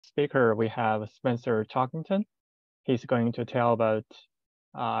speaker, we have Spenser Talkington. He's going to tell about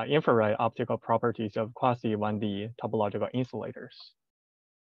infrared optical properties of quasi-1D topological insulators.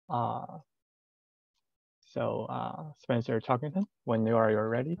 Spenser Talkington, when you're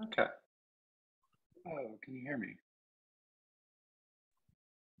ready. Okay. Oh, can you hear me?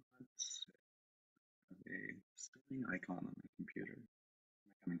 Let's see. A spinning icon on my computer. Am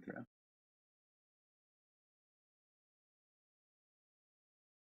I coming through?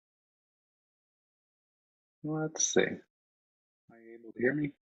 Let's see. Are you able to hear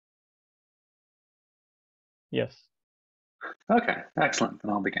me? Yes. Okay, excellent.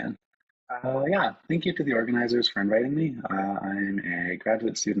 Then I'll begin. Yeah, thank you to the organizers for inviting me. I'm a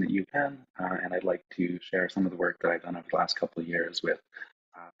graduate student at UPenn, and I'd like to share some of the work that I've done over the last couple of years with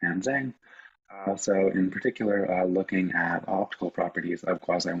Fan Zhang. So in particular, looking at optical properties of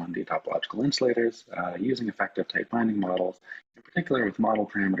Quasi-1D topological insulators using effective tight binding models, in particular with model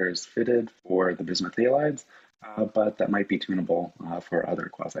parameters fitted for the Bismuth halides, but that might be tunable for other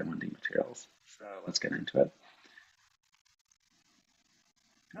Quasi-1D materials. So let's get into it.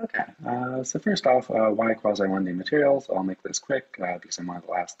 Okay, so first off, why Quasi-1D materials? I'll make this quick because I'm one of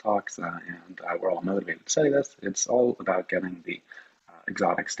the last talks and we're all motivated to study this. It's all about getting the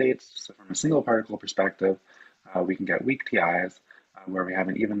exotic states. So from a single particle perspective, we can get weak TIs where we have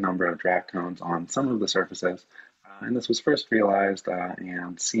an even number of drag cones on some of the surfaces. And this was first realized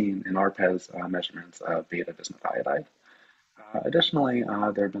and seen in ARPES measurements of beta bismuth iodide. Additionally,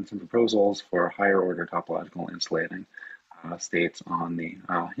 there have been some proposals for higher order topological insulating states on the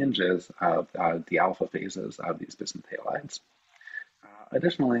hinges of the alpha phases of these bismuth halides.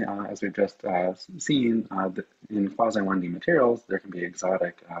 Additionally, as we've just seen in quasi-1D materials, there can be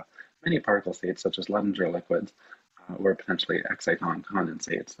exotic many particle states such as Ledinger liquids or potentially exciton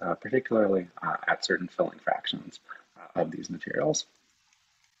condensates, particularly at certain filling fractions of these materials.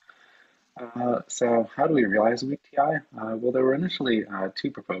 So how do we realize a weak TI? Well, there were initially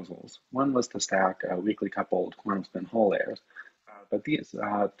two proposals. One was to stack weakly coupled quantum spin Hall layers, but these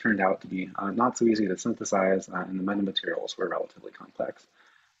turned out to be not so easy to synthesize, and the metamaterials were relatively complex.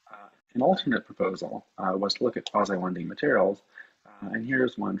 An alternate proposal was to look at quasi-1D materials, and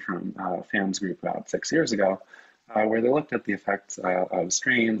here's one from Fan's group about 6 years ago, where they looked at the effects of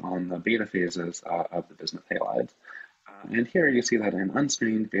strain on the beta phases of the bismuth halides. And here you see that in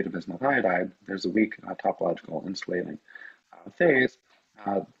unstrained beta bismuth iodide, there's a weak topological insulating phase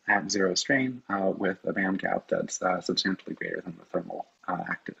at zero strain with a band gap that's substantially greater than the thermal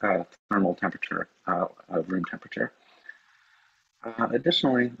temperature of room temperature.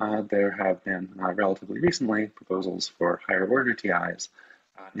 Additionally, there have been relatively recently proposals for higher order TIs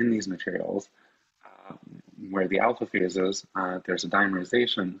in these materials where the alpha phases, there's a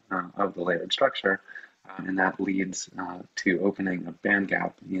dimerization of the layered structure, and that leads to opening a band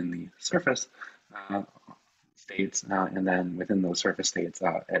gap in the surface states, and then within those surface states,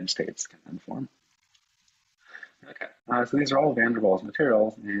 edge states can then form. Okay, so these are all van der Waals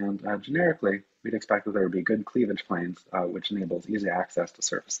materials, and generically, we'd expect that there would be good cleavage planes, which enables easy access to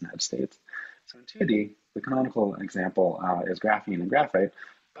surface and edge states. So in 2D, the canonical example is graphene and graphite,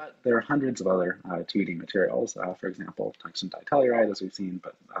 but there are hundreds of other 2D materials, for example, tungsten ditelluride, as we've seen,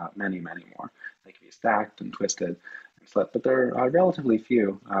 but many, many more. They can be stacked and twisted and slipped, but there are relatively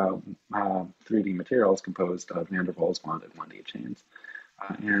few 3D materials composed of van der Waals bonded 1D chains.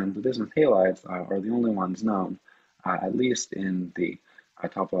 And the bismuth halides are the only ones known, at least in the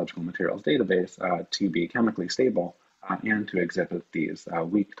topological materials database, to be chemically stable and to exhibit these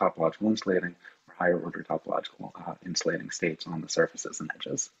weak topological insulating or higher order topological insulating states on the surfaces and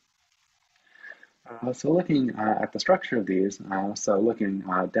edges. So looking at the structure of these, so looking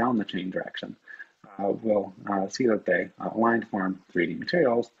down the chain direction, we'll see that they align to form 3D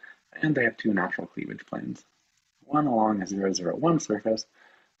materials, and they have two natural cleavage planes. One along a 001 surface,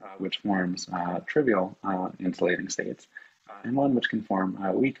 which forms trivial insulating states, and one which can form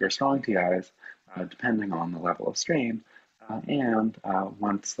weak or strong TIs, depending on the level of strain, and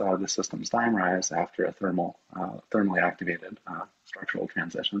once the systems dimerize after a thermally activated structural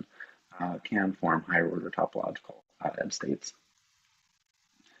transition, can form higher order topological edge states.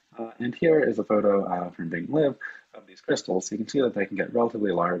 And here is a photo from Bing Live of these crystals. So you can see that they can get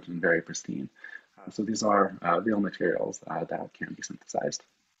relatively large and very pristine. So these are real materials that can be synthesized.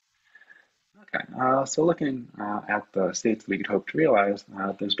 Okay, so looking at the states that we could hope to realize,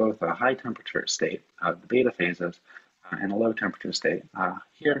 there's both a high temperature state of the beta phases and a low temperature state.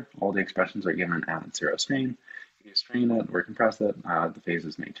 Here, all the expressions are given at zero strain. If you strain it or compress it, the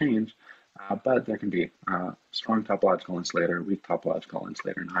phases may change, but there can be strong topological insulator, weak topological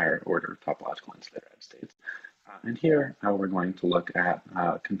insulator, and higher order topological insulator edge states. And here we're going to look at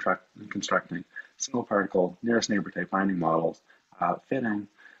constructing single particle nearest neighbor type binding models, fitting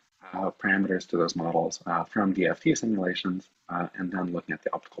parameters to those models from DFT simulations, and then looking at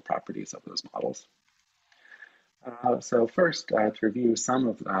the optical properties of those models. So first, to review some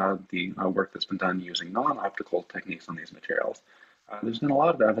of the work that's been done using non-optical techniques on these materials, there's been a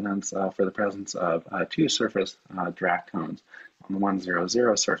lot of evidence for the presence of two surface Dirac cones on the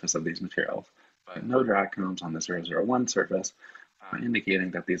 100 surface of these materials, but no Dirac cones on the 001 surface,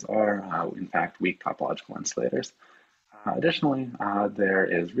 indicating that these are, in fact, weak topological insulators. Additionally, there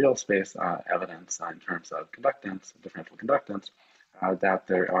is real space evidence in terms of conductance, differential conductance, that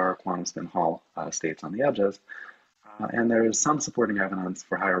there are quantum spin Hall states on the edges, and there is some supporting evidence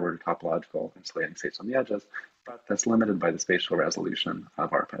for higher order topological insulating states on the edges, but that's limited by the spatial resolution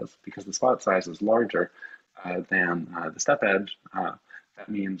of ARPES. Because the spot size is larger than the step edge, that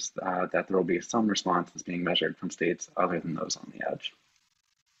means that there will be some responses being measured from states other than those on the edge.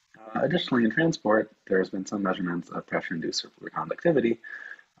 Additionally, in transport, there's been some measurements of pressure-induced circular conductivity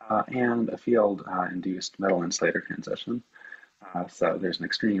and a field-induced metal insulator transition. So there's an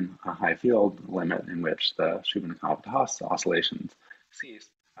extreme high field limit in which the Shubin-Haas oscillations cease,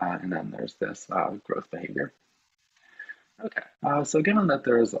 and then there's this growth behavior. Okay, so given that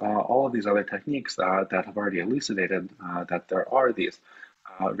there's all of these other techniques that have already elucidated that there are these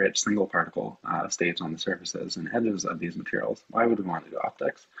rich single particle states on the surfaces and edges of these materials, why would we want to do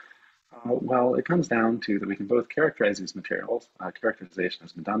optics? Well, it comes down to that we can both characterize these materials. Characterization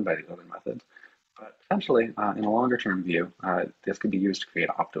has been done by the other methods, but potentially in a longer term view, this could be used to create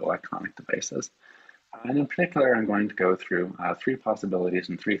optoelectronic devices. And in particular, I'm going to go through three possibilities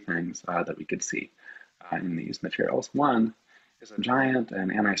and three things that we could see in these materials. One is a giant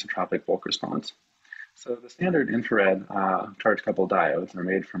and anisotropic bulk response. So the standard infrared charge coupled diodes are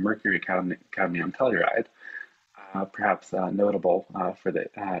made from mercury cadmium telluride, perhaps notable for the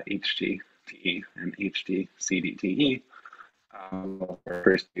HGTE and HDCDTE, were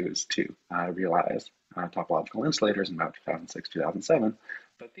first used to realize topological insulators in about 2006-2007,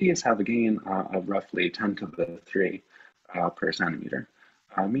 but these have a gain of roughly 10 to the 3 per centimeter.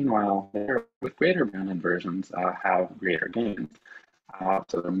 Meanwhile, with greater band inversions have greater gains,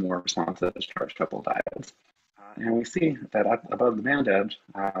 so they're more responsive as charge coupled diodes. And we see that above the band edge,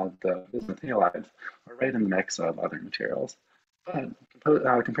 the bismuth halides are right in the mix of other materials.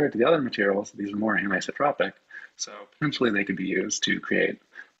 But compared to the other materials, these are more anisotropic, so potentially they could be used to create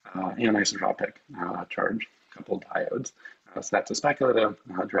anisotropic charge coupled diodes. So that's a speculative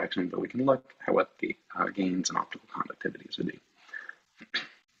direction, but we can look at what the gains in optical conductivities would be.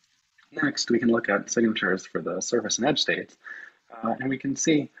 Next, we can look at signatures for the surface and edge states, and we can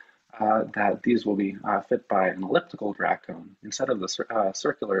see that these will be fit by an elliptical Dirac cone instead of the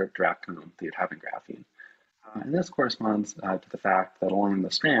circular Dirac cone that you'd have in graphene. And this corresponds to the fact that along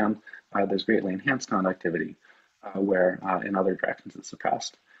the strand, there's greatly enhanced conductivity, where in other directions it's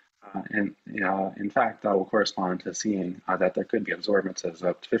suppressed. And in fact, that will correspond to seeing that there could be absorbances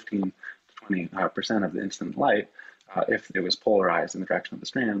of 15 to 20% of the incident light if it was polarized in the direction of the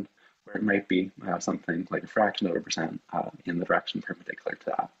strand, where it might be something like a fraction of a percent in the direction perpendicular to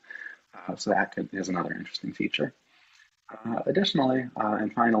that. So that is another interesting feature. Additionally,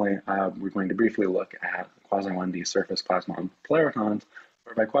 and finally, we're going to briefly look at Quasi-1D surface plasmon polaritons,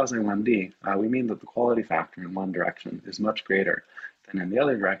 where by Quasi-1D, we mean that the quality factor in one direction is much greater than in the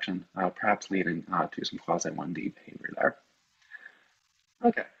other direction, perhaps leading to some Quasi-1D behavior there.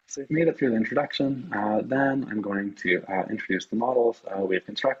 Okay, so we've made it through the introduction. Then I'm going to introduce the models we have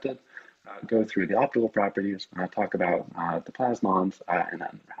constructed, go through the optical properties, talk about the plasmons, and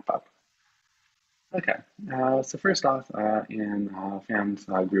then wrap up. Okay, so first off, in Fan's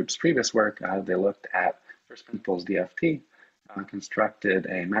group's previous work, they looked at first principles DFT, constructed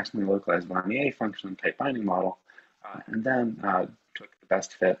a maximally localized Moiré function type binding model, and then took the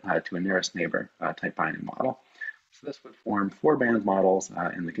best fit to a nearest neighbor type binding model. So this would form 4 band models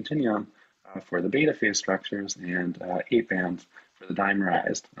in the continuum for the beta phase structures and 8 bands for the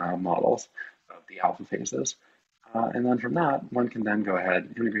dimerized models of the alpha phases. And then from that, one can then go ahead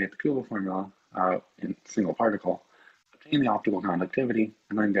and integrate the Kubo formula in single particle, obtain the optical conductivity,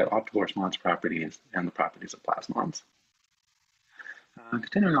 and then get optical response properties and the properties of plasmons.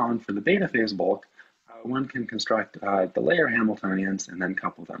 Continuing on for the beta phase bulk, one can construct the layer Hamiltonians and then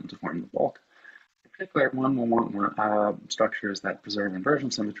couple them to form the bulk. In particular, one will want structures that preserve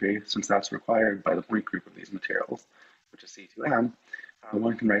inversion symmetry, since that's required by the point group of these materials, which is C2n.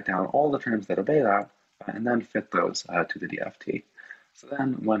 One can write down all the terms that obey that, and then fit those to the DFT. So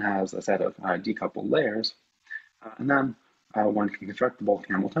then one has a set of decoupled layers, and then one can construct the bulk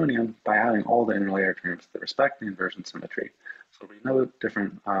Hamiltonian by adding all the interlayer terms that respect the inversion symmetry. So we know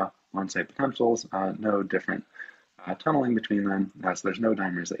different on-site potentials, no different tunneling between them, so there's no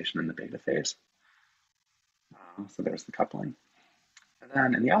dimerization in the beta phase. So there's the coupling. And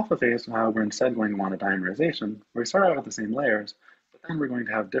then in the alpha phase, we're instead going to want a dimerization, where we start out with the same layers, but then we're going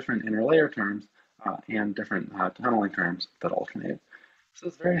to have different interlayer terms and different tunneling terms that alternate. So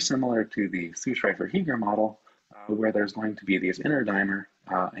it's very similar to the Su-Schreifer-Heeger model, where there's going to be these inner dimer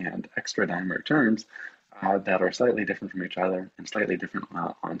and extra dimer terms that are slightly different from each other and slightly different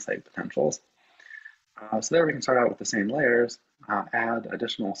on-site potentials. So there we can start out with the same layers, add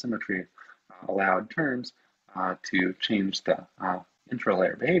additional symmetry allowed terms to change the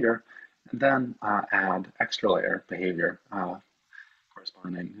intralayer behavior, and then add extra layer behavior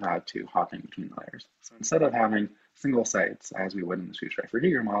corresponding to hopping between the layers. So instead of having single sites as we would in the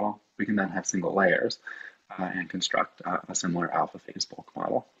Su-Schreifer-Heeger model, we can then have single layers and construct a similar alpha phase bulk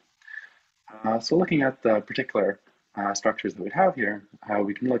model. So looking at the particular structures that we have here,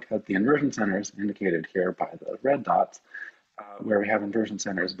 we can look at the inversion centers indicated here by the red dots, where we have inversion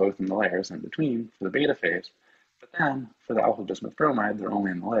centers both in the layers and between for the beta phase. But then for the alpha bismuth bromide, they're only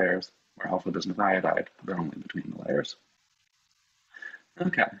in the layers, where alpha bismuth iodide, they're only between the layers.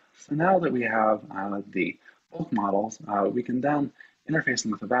 Okay, so now that we have the bulk models, we can then interface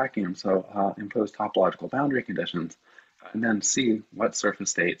them with a vacuum, so impose topological boundary conditions, and then see what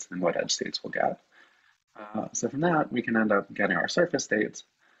surface states and what edge states we'll get. So from that, we can end up getting our surface states,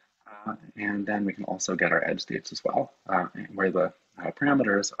 and then we can also get our edge states as well, where the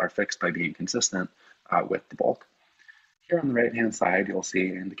parameters are fixed by being consistent with the bulk. Here on the right-hand side, you'll see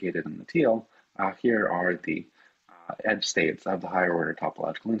indicated in the teal, here are the edge states of the higher order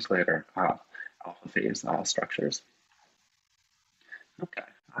topological insulator alpha phase structures. Okay,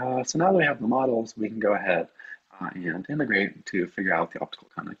 so now that we have the models, we can go ahead and integrate to figure out the optical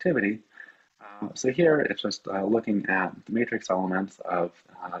conductivity. So here it's just looking at the matrix elements of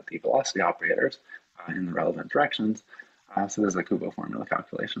the velocity operators in the relevant directions. So there's a Kubo formula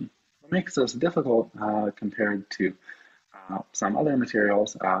calculation. What makes this difficult compared to some other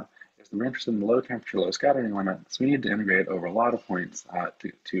materials is that we're interested in the low temperature, low scattering limit, so we need to integrate over a lot of points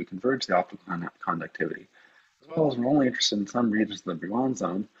to converge the optical conductivity. As well as we're only interested in some regions of the Brillouin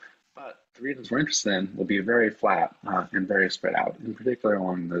zone, but the regions we're interested in will be very flat and very spread out, in particular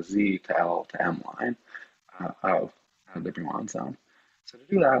along the Z to L to M line of the Brillouin zone. So to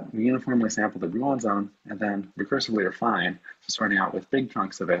do that, we uniformly sample the Brillouin zone and then recursively refine, so starting out with big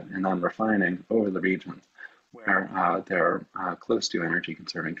chunks of it and then refining over the regions where there are close to energy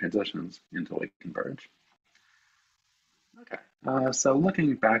conserving transitions until we converge. Okay, so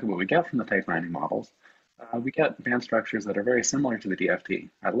looking back at what we get from the type binding models, we get band structures that are very similar to the DFT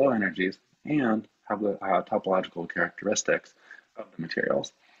at low energies and have the topological characteristics of the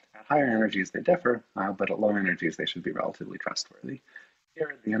materials. At higher energies, they differ, but at low energies, they should be relatively trustworthy.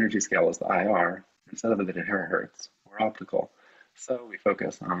 Here, the energy scale is the IR instead of the terahertz or optical, so we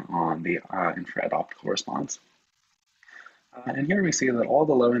focus on the infrared optical response. And here we see that all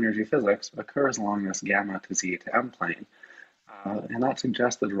the low energy physics occurs along this gamma to Z to M plane, and that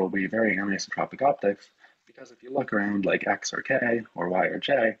suggests that there will be very anisotropic optics, because if you look around like X or K or Y or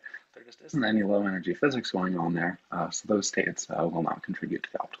J, there just isn't any low energy physics going on there, so those states will not contribute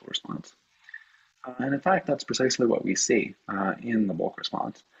to the optical response. And in fact, that's precisely what we see in the bulk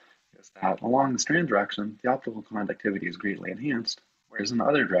response, is that along the strand direction, the optical conductivity is greatly enhanced, whereas in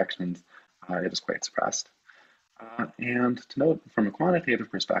other directions, it is quite suppressed. And to note from a quantitative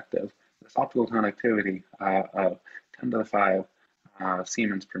perspective, this optical conductivity of 10 to the 5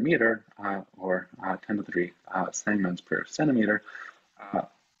 Siemens per meter, or 10 to the 3 Siemens per centimeter,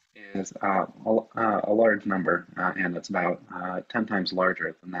 is a large number, and it's about 10 times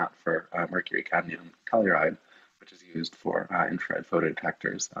larger than that for mercury cadmium telluride, which is used for infrared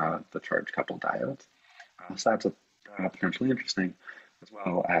photodetectors, the charge coupled diodes. So that's potentially interesting, as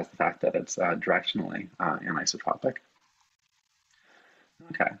well as the fact that it's directionally anisotropic.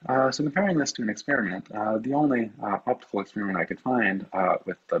 Okay, so comparing this to an experiment, the only optical experiment I could find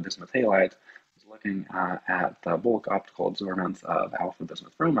with the bismuth halides was looking at the bulk optical absorbance of alpha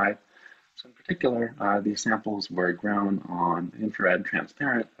bismuth bromide. So in particular, these samples were grown on infrared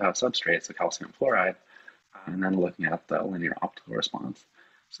transparent substrates of calcium fluoride, and then looking at the linear optical response.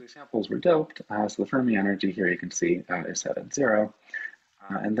 So these samples were doped, so the Fermi energy here you can see is set at 0,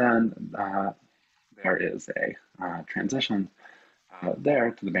 and then there is a transition there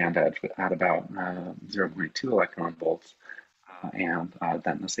to the band edge at about 0.2 electron volts, and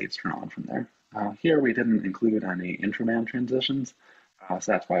then the states turn on from there. Here we didn't include any intraband transitions,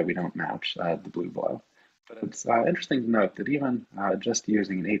 so that's why we don't match the blue below. But it's interesting to note that even just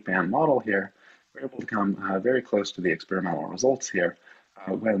using an 8-band model here, we're able to come very close to the experimental results here,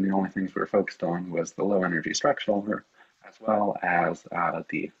 when the only things we were focused on was the low energy structural, as well as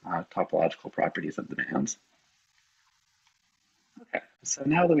the topological properties of the bands. Okay, so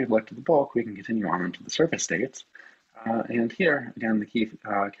now that we've looked at the bulk, we can continue on into the surface states. And here, again, the key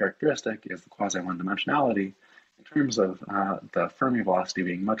characteristic is the quasi-one-dimensionality in terms of the Fermi velocity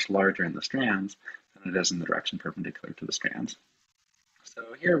being much larger in the strands than it is in the direction perpendicular to the strands.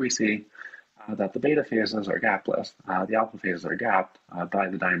 So here we see that the beta phases are gapless. The alpha phases are gapped by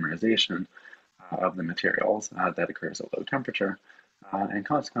the dimerization of the materials that occurs at low temperature. And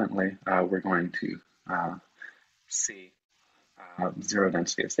consequently, we're going to see zero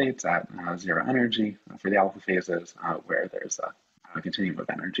density of states at zero energy for the alpha phases, where there's a continuum of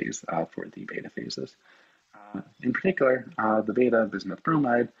energies for the beta phases. In particular, the beta bismuth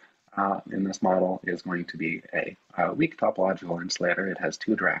bromide in this model is going to be a weak topological insulator. It has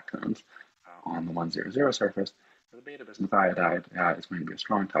 2 Dirac cones on the 100 surface. The beta bismuth iodide is going to be a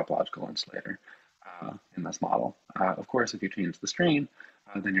strong topological insulator in this model. Of course, if you change the strain,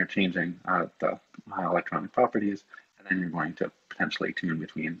 then you're changing the electronic properties, and then you're going to potentially tune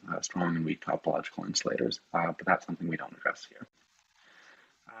between strong and weak topological insulators, but that's something we don't address here.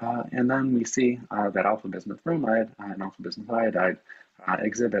 And then we see that alpha bismuth bromide and alpha bismuth iodide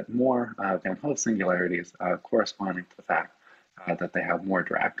exhibit more Van Hoff singularities corresponding to the fact that they have more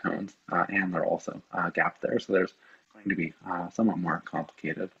Dirac cones, and they're also gapped there. So there's going to be somewhat more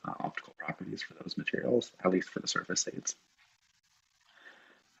complicated optical properties for those materials, at least for the surface states.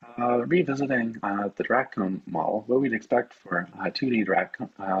 Revisiting the Dirac cone model, what we'd expect for 2D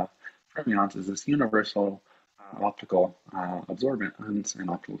Dirac fermions is this universal optical absorbance and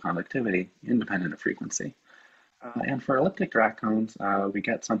optical conductivity independent of frequency. And for elliptic Dirac cones, we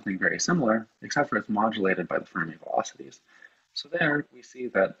get something very similar, except for it's modulated by the Fermi velocities. So there we see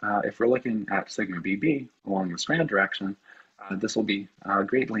that if we're looking at sigma BB along the strand direction, this will be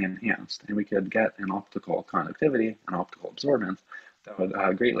greatly enhanced, and we could get an optical conductivity, an optical absorbance, that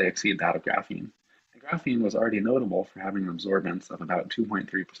would greatly exceed that of graphene. And graphene was already notable for having an absorbance of about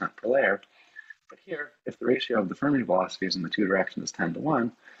 2.3% per layer, but here, if the ratio of the Fermi velocities in the 2 directions is 10 to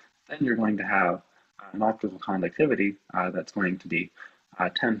 1, then you're going to have an optical conductivity that's going to be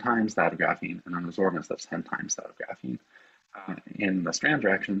 10 times that of graphene, and an absorbance that's 10 times that of graphene in the strand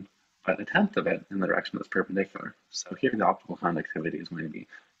direction, but 1/10 of it in the direction that's perpendicular. So here the optical conductivity is going to be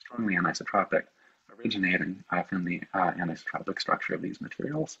strongly anisotropic, originating from the anisotropic structure of these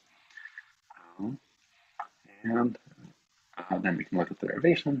materials. And then we can look at the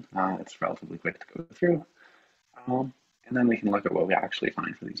derivation. It's relatively quick to go through. And then we can look at what we actually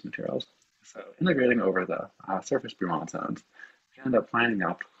find for these materials. So integrating over the surface Bruant zones, we end up finding the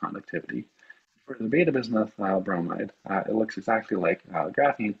optical conductivity. For the beta bismuth bromide, it looks exactly like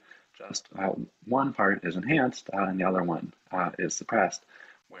graphene, just one part is enhanced and the other one is suppressed,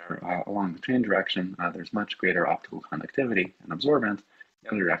 where along the chain direction, there's much greater optical conductivity and absorbance, the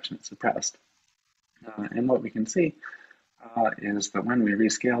other direction is suppressed. And what we can see is that when we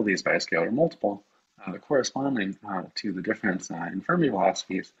rescale these by a scalar multiple, corresponding to the difference in Fermi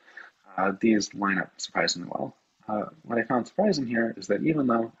velocities, these line up surprisingly well. What I found surprising here is that even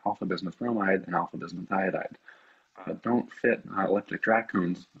though alpha bismuth bromide and alpha bismuth iodide don't fit elliptic Dirac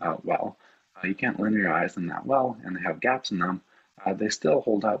cones well, you can't linearize them that well, and they have gaps in them, they still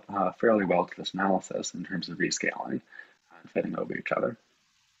hold up fairly well to this analysis in terms of rescaling and fitting over each other.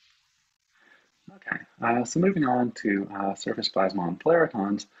 Okay, so moving on to surface plasmon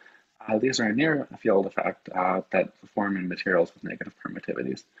polaritons, these are a near field effect that form in materials with negative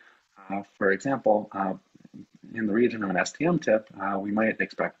permittivities. For example, in the region of an STM tip, we might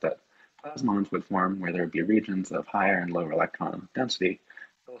expect that plasmons would form where there would be regions of higher and lower electron density,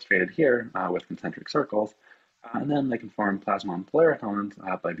 illustrated here with concentric circles, and then they can form plasmon polaritons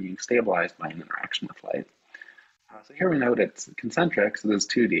by being stabilized by an interaction with light. So here we note it's concentric, so this is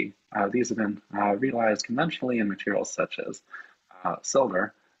 2D. These have been realized conventionally in materials such as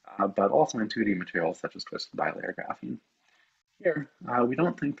silver, but also in 2D materials such as twisted bilayer graphene. Here, we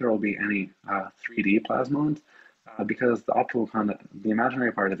don't think there will be any 3D plasmons because the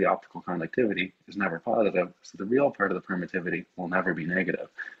imaginary part of the optical conductivity is never positive, so the real part of the permittivity will never be negative,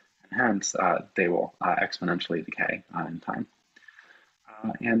 and hence they will exponentially decay in time.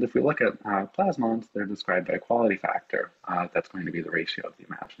 And if we look at plasmons, they're described by a quality factor that's going to be the ratio of the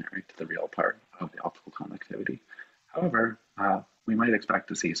imaginary to the real part of the optical conductivity. However, we might expect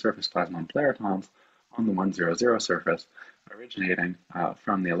to see surface plasmon polaritons on the 100 surface originating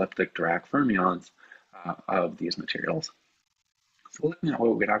from the elliptic Dirac fermions of these materials. So looking at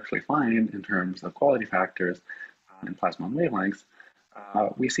what we'd actually find in terms of quality factors and plasmon wavelengths,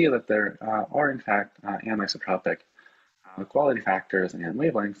 we see that there are in fact anisotropic quality factors and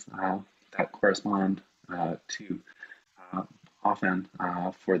wavelengths that correspond to often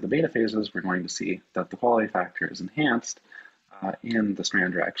for the beta phases, we're going to see that the quality factor is enhanced in the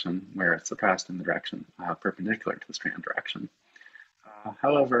strand direction, where it's suppressed in the direction perpendicular to the strand direction.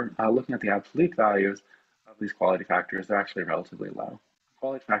 However, looking at the absolute values of these quality factors, they're actually relatively low.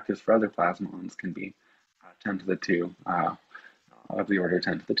 Quality factors for other plasmons can be 10 to the 2 of the order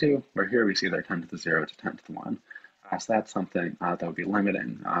 10 to the 2, where here we see they're 10 to the 0 to 10 to the 1. So that's something that would be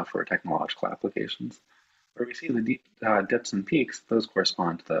limiting for technological applications. Where we see the deep dips and peaks, those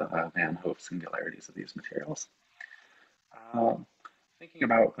correspond to the Van Hoef singularities of these materials. Thinking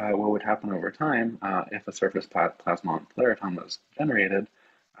about what would happen over time if a surface plasmon polariton was generated,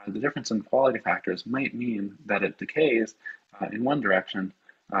 the difference in quality factors might mean that it decays in one direction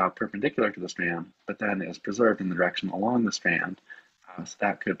perpendicular to the strand, but then is preserved in the direction along the strand. So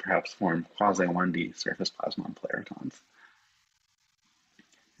that could perhaps form quasi-1D surface plasmon polaritons.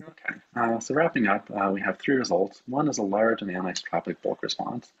 Okay, so wrapping up, we have 3 results. One is a large and anisotropic bulk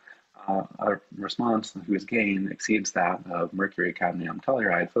response, a response whose gain exceeds that of mercury cadmium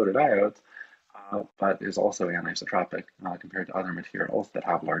telluride photodiodes, but is also anisotropic compared to other materials that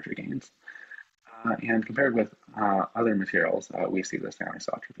have larger gains. And compared with other materials, we see this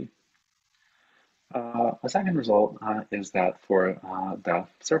anisotropy. A second result is that for the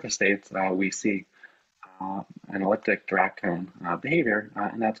surface states, we see an elliptic Dirac cone behavior,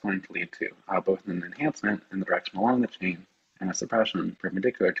 and that's going to lead to both an enhancement in the direction along the chain and a suppression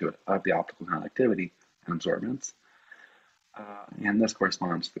perpendicular to it of the optical conductivity and absorbance. And this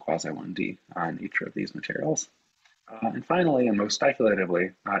corresponds to the quasi-1D nature of these materials. And finally, and most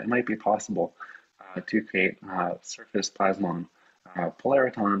speculatively, it might be possible to create surface plasmon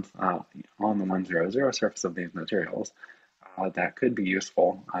polaritons on the 100 surface of these materials that could be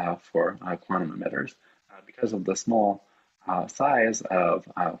useful for quantum emitters. Because of the small size of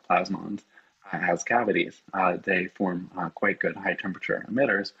plasmons as cavities, they form quite good high temperature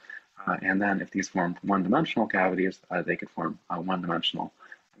emitters. And then if these form one-dimensional cavities, they could form one-dimensional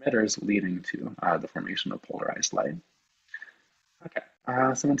emitters, leading to the formation of polarized light.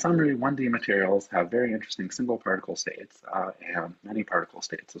 Okay, so in summary, 1D materials have very interesting single particle states and many particle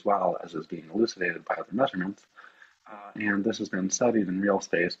states as well, as is being elucidated by other measurements. And this has been studied in real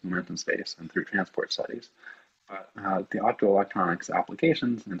space, momentum space, and through transport studies. But the optoelectronics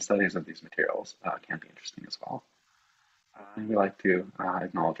applications and studies of these materials can be interesting as well. And we'd like to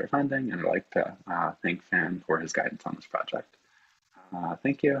acknowledge our funding, and I'd like to thank Fan for his guidance on this project.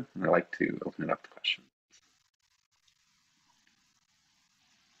 Thank you, and I'd like to open it up to questions.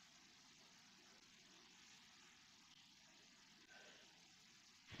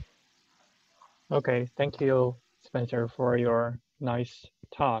 Okay, thank you, Spencer, for your nice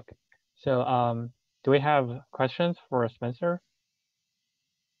talk. So do we have questions for Spencer?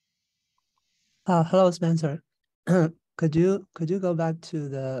 Hello, Spencer. Could you go back to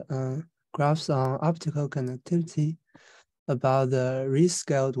the graphs on optical connectivity about the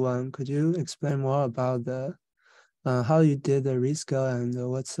rescaled one? Could you explain more about the how you did the rescale and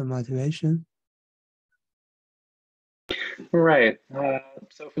what's the motivation? Right.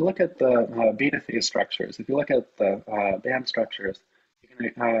 So if we look at the beta phase structures, if you look at the band structures,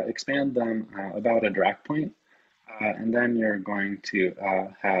 you can expand them about a Dirac point, and then you're going to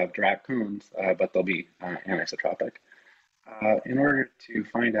have Dirac cones, but they'll be anisotropic. In order to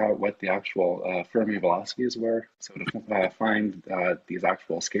find out what the actual Fermi velocities were, so to find these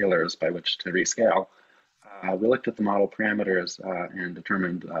actual scalars by which to rescale, we looked at the model parameters and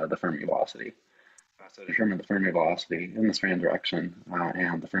determined the Fermi velocity. So determined the Fermi velocity in the strand direction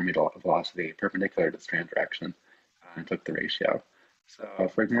and the Fermi velocity perpendicular to the strand direction and took the ratio. So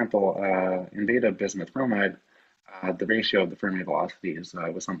for example, in beta bismuth bromide, the ratio of the Fermi velocities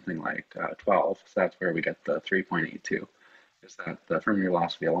was something like 12. So that's where we get the 3.82, is that the Fermi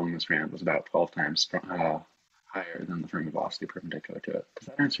velocity along the strand was about 12 times higher than the Fermi velocity perpendicular to it. Does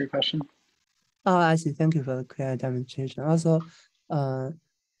that answer your question? Oh, I see. Thank you for the clear demonstration. Also,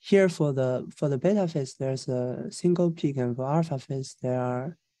 here for the beta phase, there's a single peak, and for alpha phase, there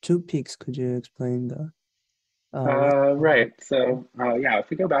are 2 peaks. Could you explain the? Right. So yeah, if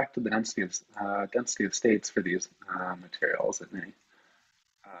we go back to the density of states for these materials, it may,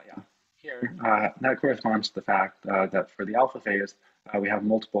 yeah, here that corresponds to the fact that for the alpha phase, we have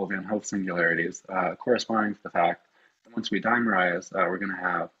multiple Van Hoef singularities corresponding to the fact that once we dimerize, we're going to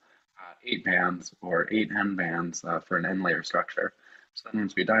have 8 bands or 8 n bands for an n layer structure. So then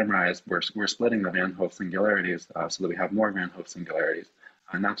once we dimerize, we're splitting the Van Hoff singularities so that we have more Van Hoff singularities.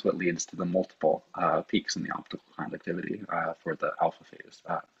 And that's what leads to the multiple peaks in the optical conductivity for the alpha phase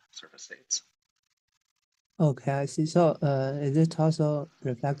surface states. Okay, I see. So is it also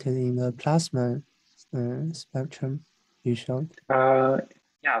reflected in the plasma spectrum you showed?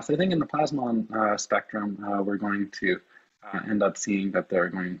 Yeah, so I think in the plasmon spectrum, we're going to end up seeing that there are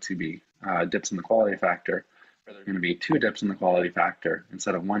going to be dips in the quality factor, or there are going to be 2 dips in the quality factor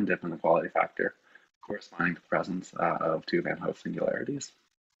instead of 1 dip in the quality factor, corresponding to the presence of 2 Van Hoff singularities.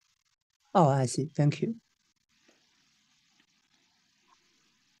 Oh, I see. Thank you.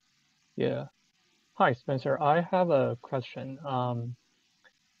 Yeah. Hi, Spencer. I have a question.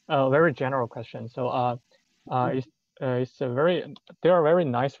 A very general question. So, it's a there are very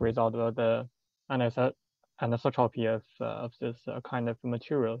nice results of the anisotropy of this kind of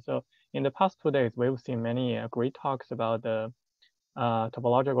material. So, in the past 2 days, we've seen many great talks about the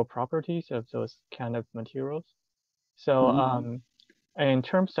topological properties of those kind of materials. So, in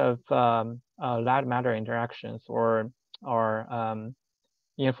terms of light matter interactions or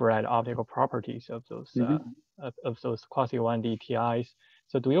infrared optical properties of those quasi-1D TIs.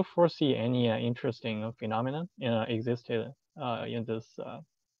 So do you foresee any interesting phenomena existed in this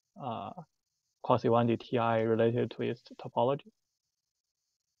quasi-1D TI related to its topology?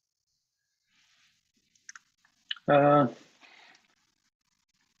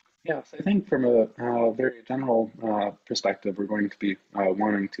 Yes, I think from a very general perspective, we're going to be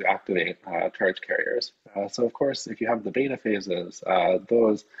wanting to activate charge carriers. So of course, if you have the beta phases,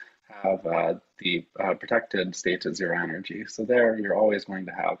 those have the protected state at 0 energy. So there, you're always going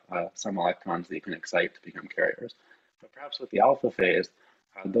to have some electrons that you can excite to become carriers. But perhaps with the alpha phase,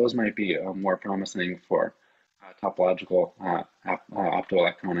 those might be more promising for topological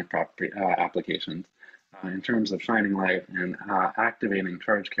optoelectronic applications. In terms of shining light and activating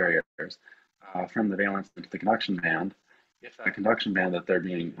charge carriers from the valence into the conduction band, if that conduction band that they're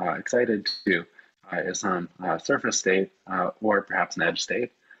being excited to is some surface state or perhaps an edge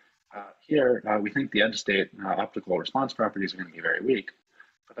state. Here, we think the edge state optical response properties are going to be very weak,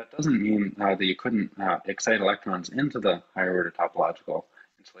 but that doesn't mean that you couldn't excite electrons into the higher order topological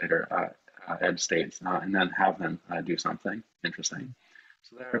insulator edge states and then have them do something interesting.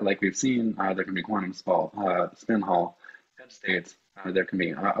 So there, like we've seen, there can be quantum spin Hall edge states. There can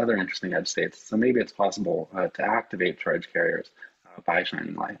be other interesting edge states. So maybe it's possible to activate charge carriers by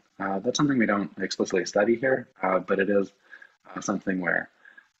shining light. That's something we don't explicitly study here, but it is something where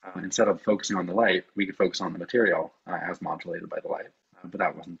instead of focusing on the light, we could focus on the material as modulated by the light. But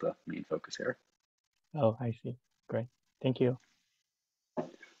that wasn't the main focus here. Oh, I see. Great. Thank you.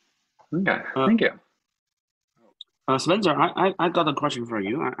 Okay, thank you. Spencer, I got a question for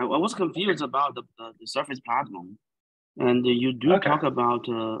you. I was confused about the surface plasmon, and you do talk about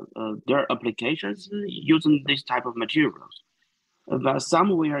their applications using this type of materials. But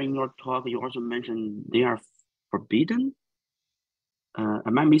somewhere in your talk, you also mentioned they are forbidden.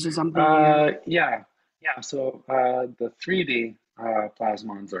 Am I missing something? Yeah. So the 3D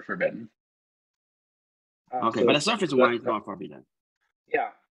plasmons are forbidden. Okay, so but the surface one is not forbidden. Yeah.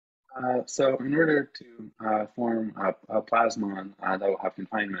 So in order to form a plasmon that will have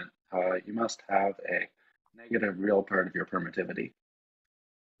confinement, you must have a negative real part of your permittivity.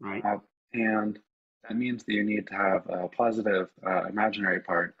 Right. And that means that you need to have a positive imaginary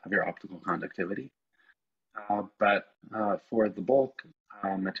part of your optical conductivity. But for the bulk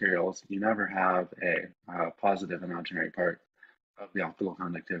materials, you never have a positive imaginary part of the optical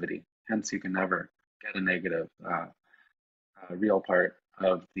conductivity. Hence, you can never get a negative real part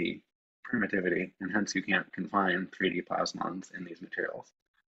of the permittivity, and hence you can't confine 3D plasmons in these materials.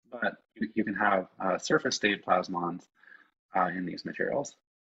 But you can have surface state plasmons in these materials.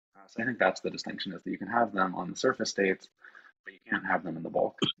 So I think that's the distinction, is that you can have them on the surface states, but you can't have them in the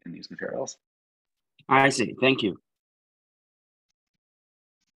bulk in these materials. I see. Thank you.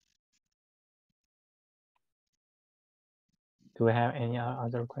 Do we have any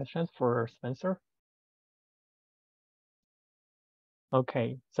other questions for Spencer?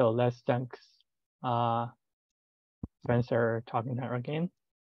 Okay, so let's thank Spencer Talkington again.